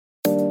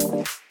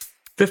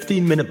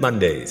15-Minute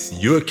Mondays,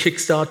 your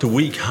Kickstart the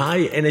Week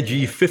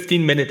high-energy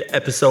 15-minute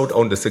episode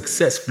on the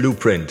Success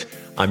Blueprint.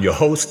 I'm your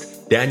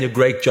host, Daniel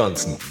Greg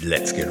Johnson.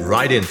 Let's get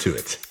right into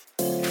it.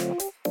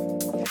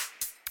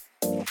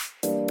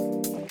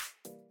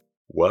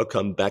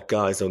 Welcome back,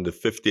 guys, on the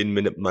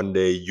 15-Minute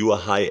Monday, your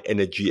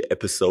high-energy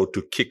episode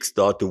to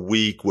kickstart the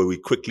week, where we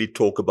quickly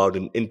talk about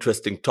an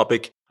interesting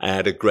topic. I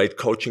had a great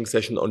coaching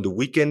session on the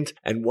weekend,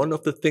 and one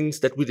of the things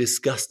that we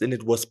discussed in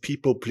it was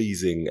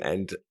people-pleasing,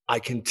 and I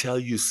can tell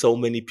you so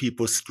many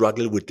people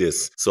struggle with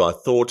this. So I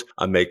thought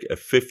I'd make a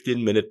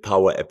 15-minute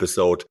power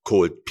episode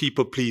called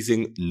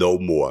People-Pleasing No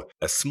More,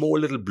 a small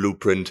little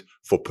blueprint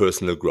for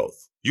personal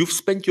growth. You've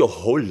spent your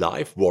whole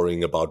life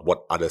worrying about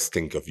what others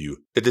think of you.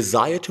 The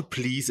desire to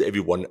please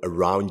everyone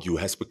around you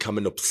has become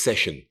an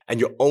obsession, and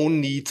your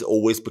own needs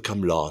always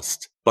become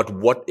last. But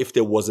what if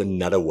there was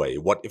another way?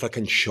 What if I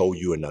can show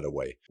you another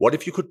way? What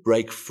if you could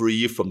break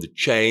free from the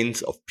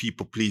chains of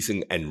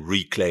people-pleasing and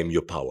reclaim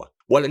your power?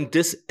 Well, in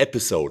this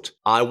episode,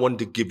 I want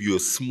to give you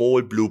a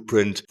small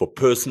blueprint for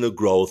personal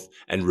growth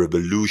and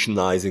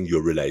revolutionizing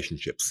your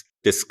relationships.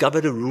 Discover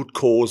the root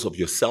cause of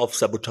your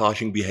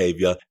self-sabotaging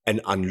behavior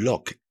and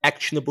unlock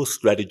actionable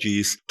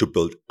strategies to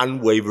build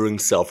unwavering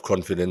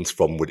self-confidence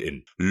from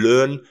within.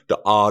 Learn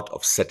the art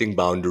of setting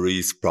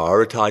boundaries,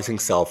 prioritizing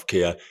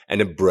self-care, and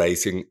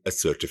embracing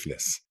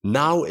assertiveness.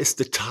 Now is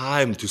the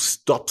time to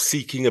stop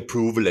seeking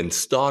approval and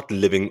start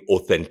living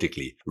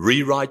authentically.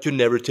 Rewrite your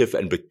narrative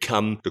and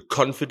become the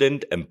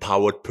confident,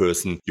 empowered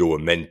person you were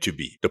meant to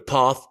be. The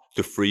path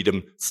to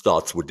freedom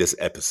starts with this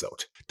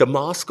episode. The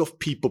mask of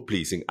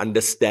people-pleasing,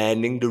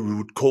 understanding the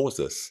root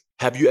causes.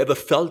 Have you ever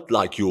felt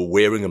like you were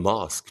wearing a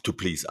mask to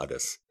please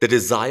others? The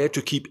desire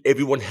to keep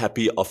everyone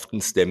happy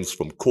often stems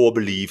from core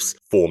beliefs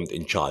formed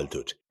in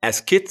childhood. As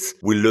kids,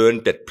 we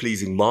learned that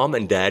pleasing mom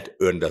and dad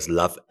earned us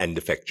love and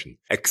affection.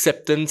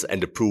 Acceptance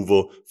and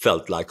approval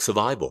felt like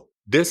survival.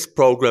 This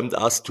programmed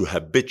us to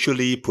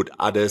habitually put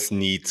others'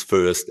 needs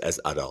first as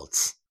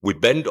adults. We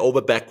bend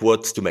over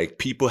backwards to make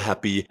people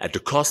happy at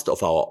the cost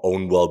of our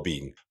own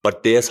well-being.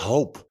 But there's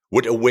hope.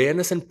 With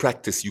awareness and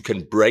practice, you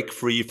can break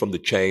free from the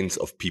chains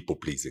of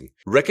people-pleasing.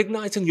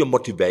 Recognizing your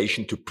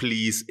motivation to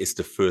please is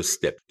the first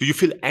step. Do you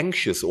feel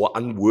anxious or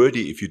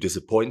unworthy if you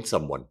disappoint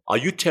someone? Are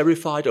you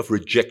terrified of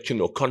rejection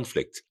or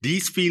conflict?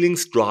 These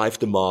feelings drive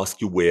the mask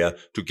you wear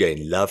to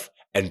gain love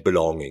and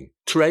belonging.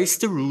 Trace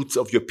the roots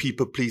of your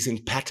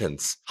people-pleasing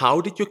patterns.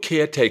 How did your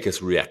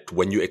caretakers react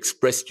when you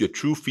expressed your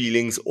true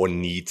feelings or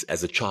needs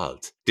as a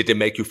child? Did they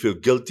make you feel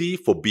guilty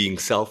for being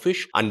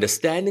selfish?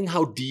 Understanding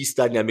how these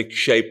dynamics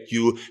shaped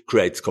you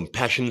creates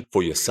compassion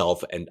for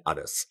yourself and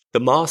others. The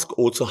mask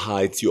also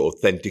hides your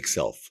authentic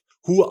self.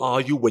 Who are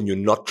you when you're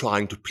not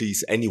trying to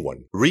please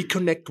anyone?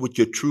 Reconnect with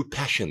your true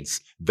passions,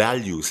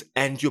 values,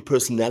 and your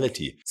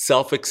personality.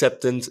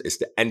 Self-acceptance is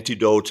the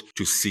antidote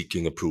to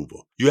seeking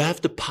approval. You have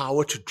the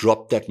power to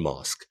drop that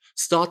mask.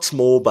 Start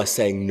small by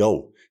saying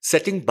no,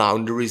 setting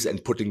boundaries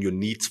and putting your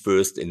needs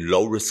first in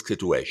low-risk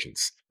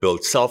situations.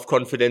 Build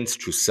self-confidence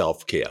through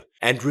self-care.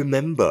 And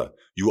remember,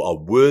 you are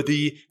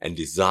worthy and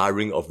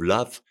desiring of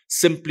love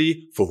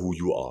simply for who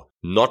you are,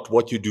 not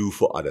what you do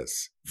for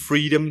others.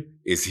 Freedom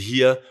is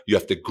here. You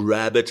have to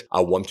grab it. I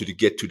want you to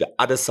get to the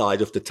other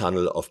side of the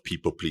tunnel of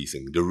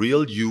people-pleasing. The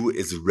real you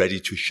is ready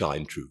to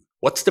shine through.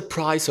 What's the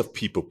price of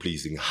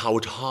people-pleasing? How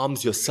it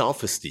harms your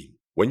self-esteem?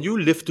 When you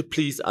live to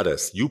please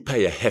others, you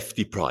pay a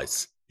hefty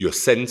price. Your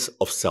sense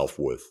of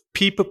self-worth.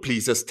 People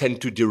pleasers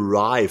tend to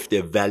derive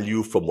their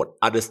value from what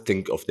others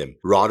think of them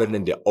rather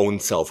than their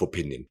own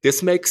self-opinion.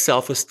 This makes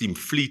self-esteem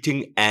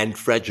fleeting and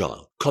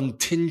fragile,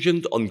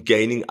 contingent on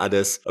gaining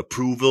others'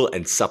 approval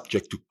and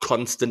subject to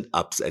constant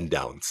ups and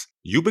downs.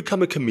 You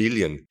become a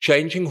chameleon,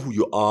 changing who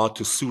you are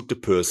to suit the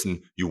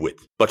person you're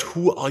with. But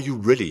who are you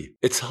really?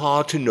 It's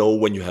hard to know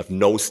when you have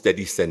no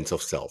steady sense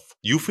of self.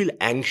 You feel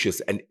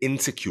anxious and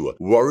insecure,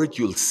 worried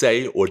you'll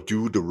say or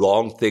do the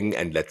wrong thing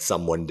and let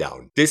someone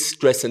down. This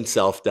stress and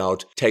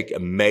self-doubt take a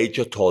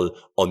major toll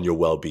on your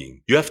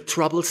well-being. You have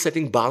trouble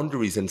setting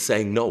boundaries and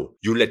saying no.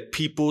 You let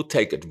people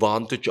take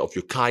advantage of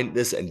your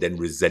kindness and then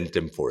resent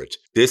them for it.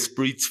 This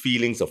breeds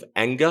feelings of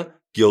anger,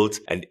 guilt,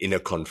 and inner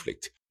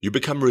conflict. You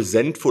become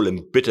resentful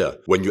and bitter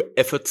when your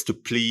efforts to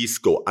please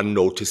go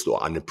unnoticed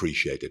or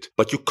unappreciated.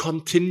 But you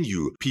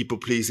continue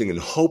people-pleasing in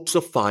hopes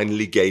of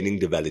finally gaining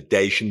the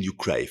validation you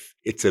crave.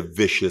 It's a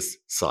vicious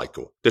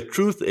cycle. The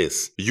truth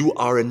is, you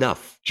are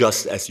enough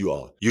just as you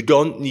are. You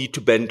don't need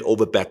to bend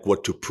over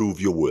backward to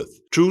prove your worth.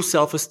 True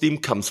self-esteem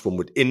comes from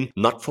within,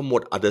 not from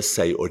what others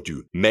say or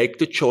do. Make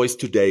the choice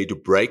today to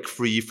break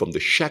free from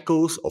the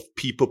shackles of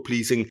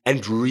people-pleasing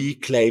and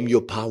reclaim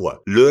your power.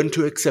 Learn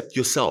to accept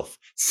yourself,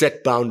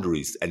 set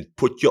boundaries, and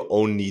put your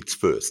own needs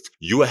first.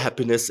 Your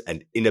happiness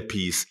and inner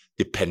peace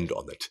depend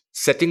on it.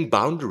 Setting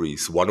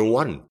boundaries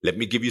 101. Let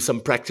me give you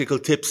some practical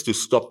tips to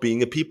stop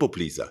being a people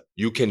pleaser.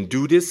 You can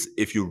do this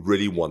if you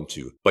really want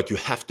to, but you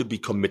have to be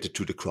committed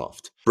to the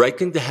craft.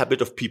 Breaking the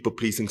habit of people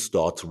pleasing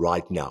starts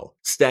right now.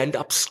 Stand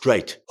up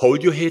straight,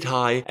 hold your head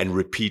high, and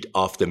repeat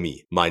after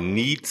me. My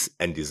needs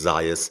and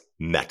desires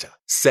matter.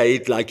 Say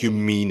it like you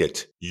mean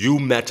it. You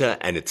matter,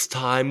 and it's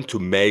time to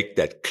make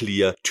that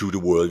clear to the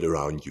world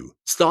around you.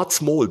 Start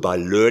small by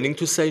learning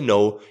to say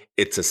no.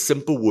 It's a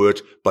simple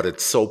word, but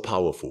it's so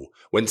powerful.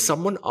 When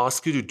someone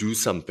asks you to do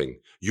something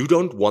you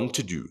don't want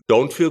to do,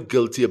 don't feel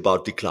guilty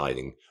about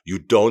declining. You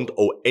don't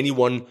owe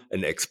anyone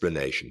an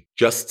explanation.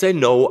 Just say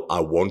no, I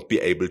won't be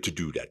able to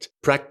do that.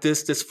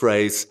 Practice this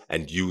phrase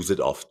and use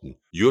it often.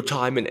 Your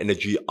time and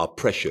energy are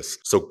precious,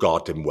 so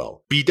guard them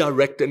well. Be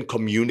direct and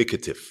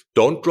communicative.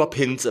 Don't drop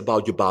hints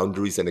about your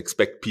boundaries and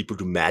expect people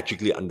to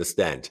magically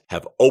understand.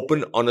 Have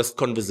open, honest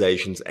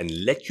conversations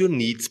and let your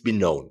needs be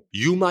known.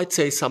 You might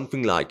say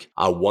something like,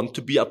 I want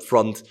to be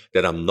upfront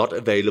that I'm not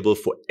available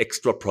for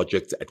extra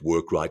projects at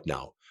work right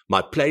now.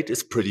 My plate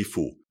is pretty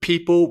full.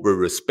 People will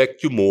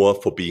respect you more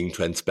for being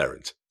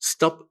transparent.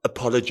 Stop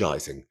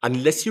apologizing.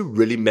 Unless you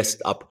really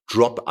messed up,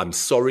 drop I'm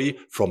sorry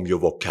from your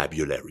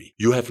vocabulary.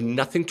 You have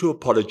nothing to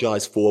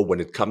apologize for when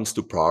it comes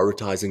to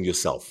prioritizing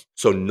yourself.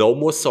 So no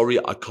more sorry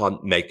I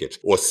can't make it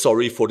or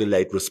sorry for the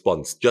late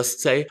response. Just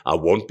say I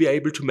won't be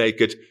able to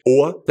make it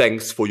or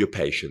thanks for your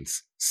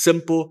patience.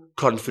 Simple,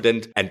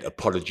 confident, and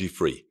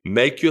apology-free.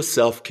 Make your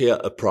self-care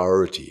a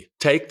priority.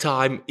 Take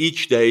time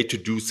each day to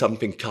do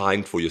something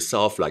kind for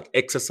yourself like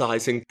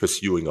exercising,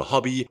 pursuing a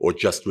hobby, or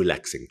just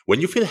relaxing. When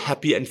you feel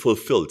happy and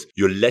fulfilled,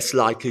 you're less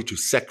likely to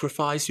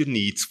sacrifice your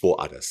needs for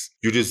others.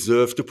 You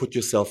deserve to put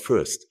yourself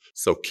first.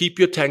 So keep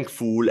your tank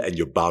full and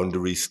your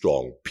boundaries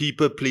strong.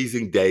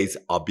 People-pleasing days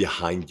are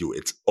behind you.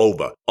 It's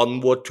over.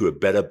 Onward to a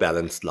better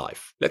balanced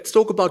life. Let's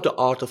talk about the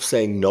art of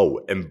saying no,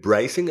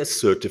 embracing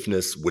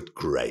assertiveness with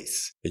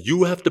grace.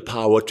 You have the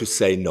power to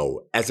say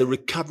no. As a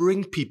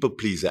recovering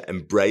people-pleaser,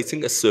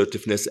 embracing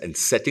assertiveness and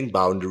setting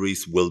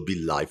boundaries will be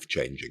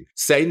life-changing.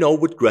 Say no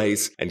with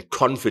grace and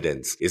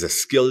confidence is a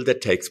skill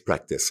that takes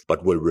practice,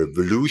 but will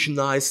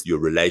revolutionize your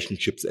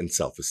relationships and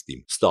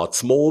self-esteem. Start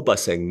small by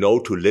saying no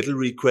to little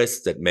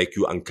requests that make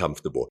you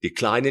uncomfortable.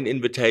 Decline an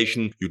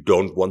invitation you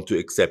don't want to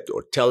accept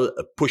or tell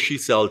a pushy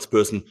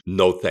salesperson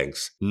no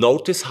thanks.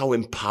 Notice how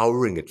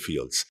empowering it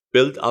feels.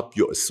 Build up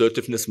your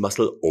assertiveness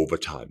muscle over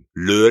time.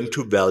 Learn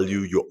to value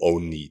your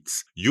own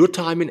needs. Your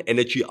time and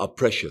energy are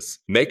precious.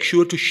 Make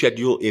sure to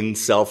schedule in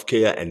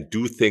self-care and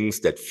do things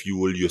that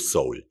fuel your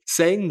soul.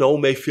 Saying no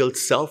may feel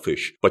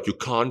selfish, but you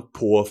can't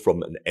pour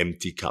from an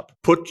empty cup.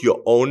 Put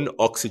your own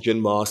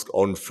oxygen mask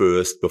on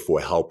first before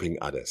helping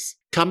others.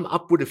 Come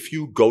up with a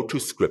few go-to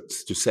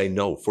scripts to say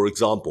no. For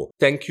example,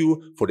 thank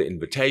you for the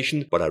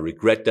invitation, but I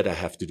regret that I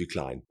have to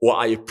decline. Or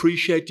I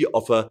appreciate the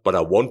offer, but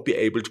I won't be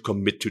able to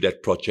commit to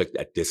that project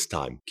at this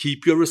time.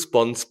 Keep your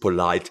response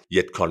polite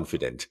yet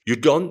confident. You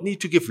don't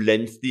need to give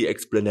lengthy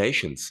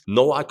explanations.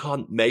 No, I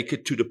can't make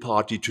it to the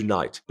party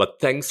tonight, but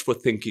thanks for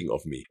thinking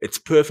of me. It's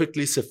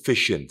perfectly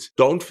sufficient.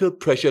 Don't feel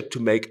pressured to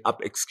make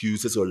up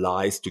excuses or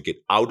lies to get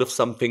out of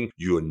something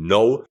you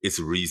know is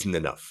reason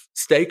enough.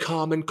 Stay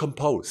calm and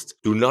composed.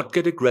 Do not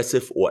get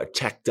aggressive or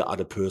attack the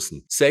other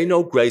person. Say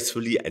no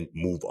gracefully and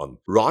move on.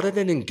 Rather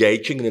than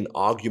engaging in an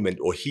argument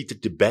or heated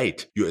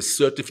debate, your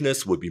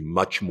assertiveness will be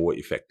much more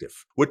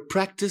effective. With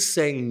practice,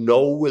 saying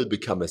no will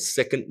become a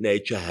second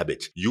nature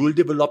habit. You will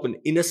develop an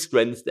inner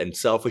strength and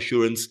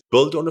self-assurance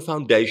built on a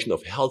foundation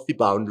of healthy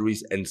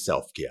boundaries and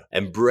self-care.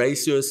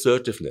 Embrace your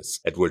assertiveness.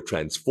 It will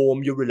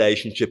transform your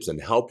relationships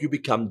and help you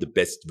become the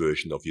best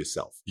version of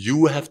yourself.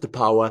 You have the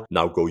power.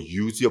 Now go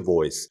use your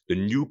voice. The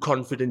new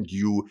confident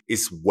you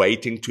is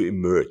waiting to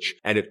emerge,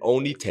 and it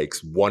only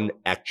takes one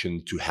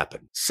action to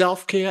happen.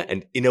 Self-care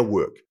and inner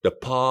work, the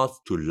path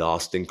to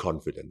lasting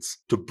confidence.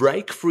 To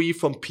break free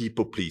from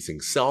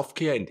people-pleasing,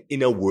 self-care and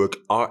inner work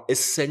are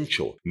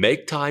essential.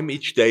 Make time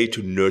each day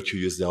to nurture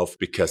yourself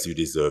because you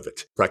deserve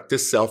it.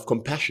 Practice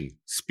self-compassion.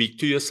 Speak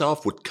to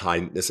yourself with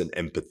kindness and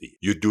empathy.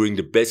 You're doing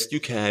the best you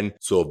can,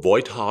 so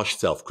avoid harsh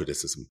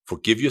self-criticism.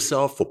 Forgive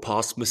yourself for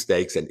past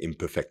mistakes and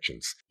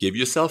imperfections. Give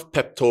yourself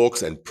pep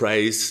talks and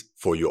praise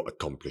for your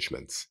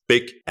accomplishments,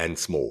 big and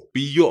small. Be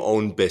your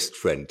own best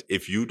friend.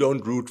 If you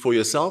don't root for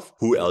yourself,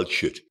 who else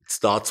should? It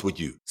starts with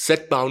you.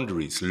 Set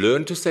boundaries.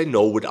 Learn to say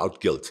no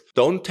without guilt.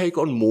 Don't take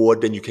on more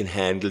than you can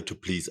handle to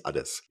please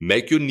others.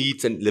 Make your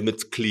needs and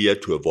limits clear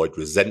to avoid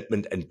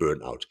resentment and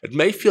burnout. It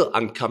may feel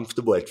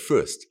uncomfortable at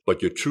first,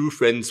 but your true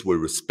friends will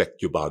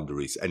respect your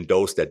boundaries, and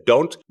those that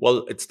don't,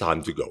 well, it's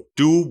time to go.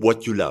 Do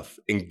what you love.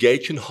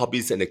 Engage in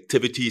hobbies and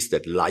activities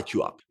that light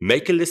you up.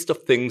 Make a list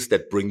of things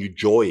that bring you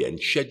joy and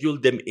schedule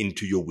them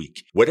into your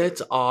week. Whether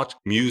it's art,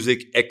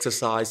 music,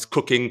 exercise,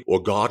 cooking,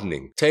 or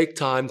gardening, take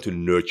time to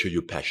nurture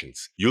your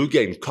passions. You'll You'll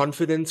gain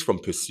confidence from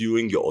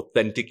pursuing your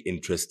authentic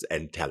interests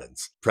and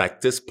talents.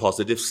 Practice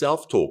positive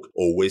self-talk.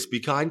 Always be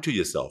kind to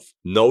yourself.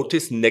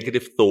 Notice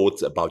negative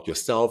thoughts about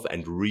yourself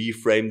and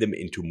reframe them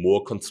into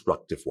more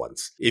constructive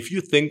ones. If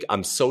you think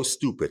I'm so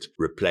stupid,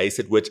 replace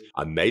it with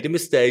I made a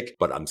mistake,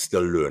 but I'm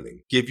still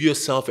learning. Give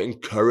yourself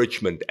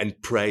encouragement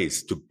and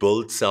praise to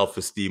build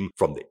self-esteem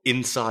from the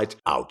inside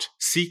out.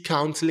 Seek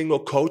counseling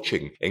or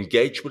coaching.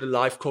 Engage with a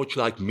life coach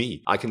like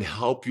me. I can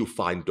help you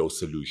find those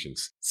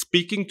solutions.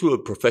 Speaking to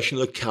a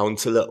professional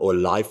counselor or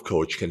life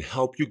coach can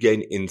help you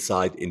gain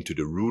insight into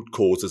the root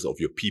causes of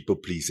your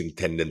people-pleasing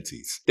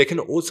tendencies. They can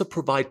also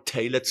provide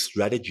tailored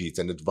strategies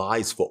and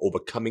advice for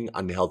overcoming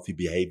unhealthy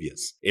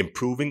behaviors,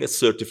 improving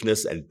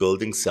assertiveness, and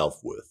building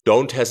self-worth.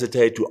 Don't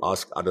hesitate to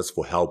ask others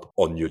for help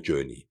on your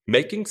journey.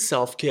 Making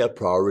self-care a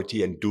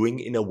priority and doing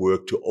inner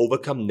work to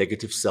overcome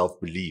negative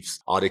self-beliefs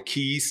are the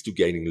keys to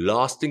gaining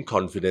lasting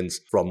confidence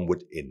from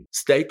within.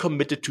 Stay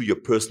committed to your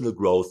personal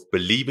growth,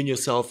 believe in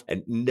yourself,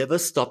 and never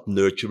stop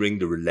nurturing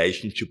the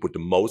relationship with the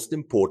most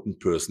important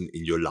person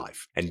in your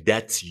life. And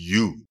that's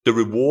you. The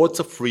rewards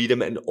of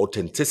freedom and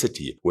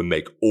authenticity will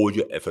make all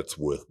your efforts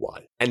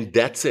worthwhile. And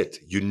that's it.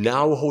 You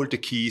now hold the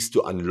keys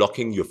to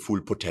unlocking your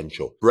full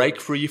potential.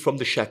 Break free from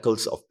the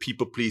shackles of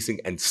people-pleasing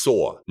and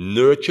soar.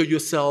 Nurture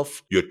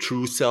yourself, your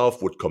true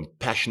self, with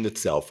compassionate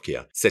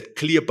self-care. Set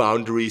clear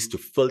boundaries to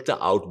filter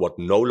out what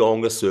no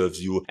longer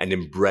serves you and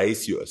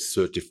embrace your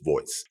assertive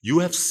voice. You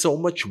have so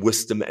much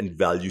wisdom and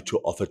value to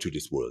offer to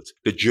this world.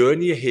 The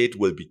journey ahead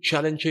will be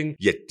challenging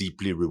yet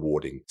deeply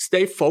rewarding.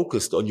 Stay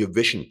focused on your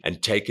vision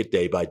and take it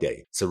day by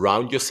day.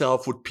 Surround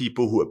yourself with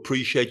people who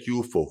appreciate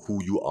you for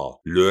who you are.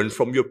 Learn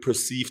from your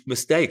perceived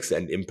mistakes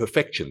and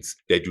imperfections.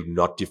 They do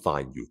not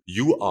define you.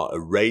 You are a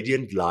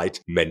radiant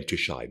light meant to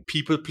shine.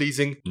 People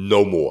pleasing,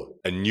 no more.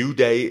 A new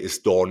day is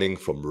dawning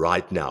from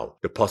right now.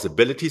 The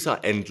possibilities are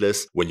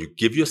endless when you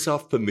give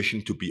yourself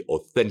permission to be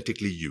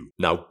authentically you.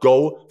 Now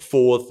go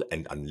forth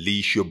and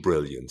unleash your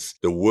brilliance.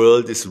 The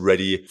world is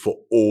ready for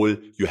all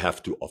you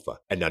have to offer.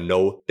 And I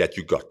know that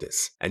you got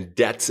this. And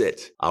that's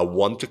it. I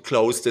want to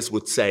close this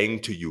with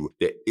saying to you,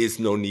 there is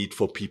no need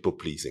for people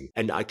pleasing.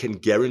 And I can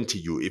guarantee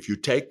you, if you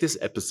take this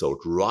episode,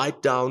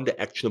 write down the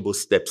actionable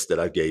steps that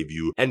I gave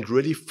you and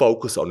really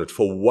focus on it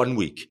for 1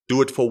 week.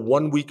 Do it for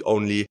 1 week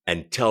only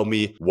and tell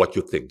me what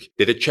you think.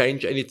 Did it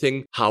change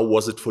anything? How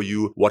was it for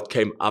you? What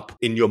came up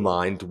in your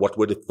mind? What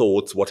were the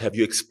thoughts? What have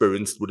you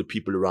experienced with the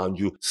people around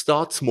you?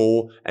 Start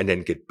small and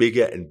then get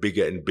bigger and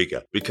bigger and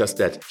bigger, because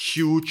that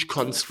huge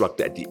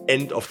construct at the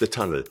end of the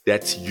tunnel,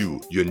 that's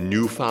you, your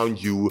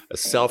newfound you, a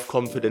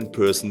self-confident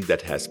person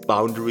that has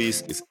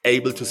boundaries, is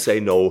able to say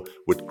no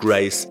with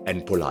grace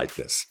and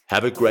politeness.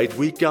 Have a great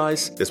week,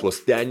 guys. This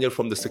was Daniel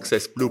from The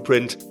Success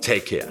Blueprint.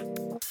 Take care.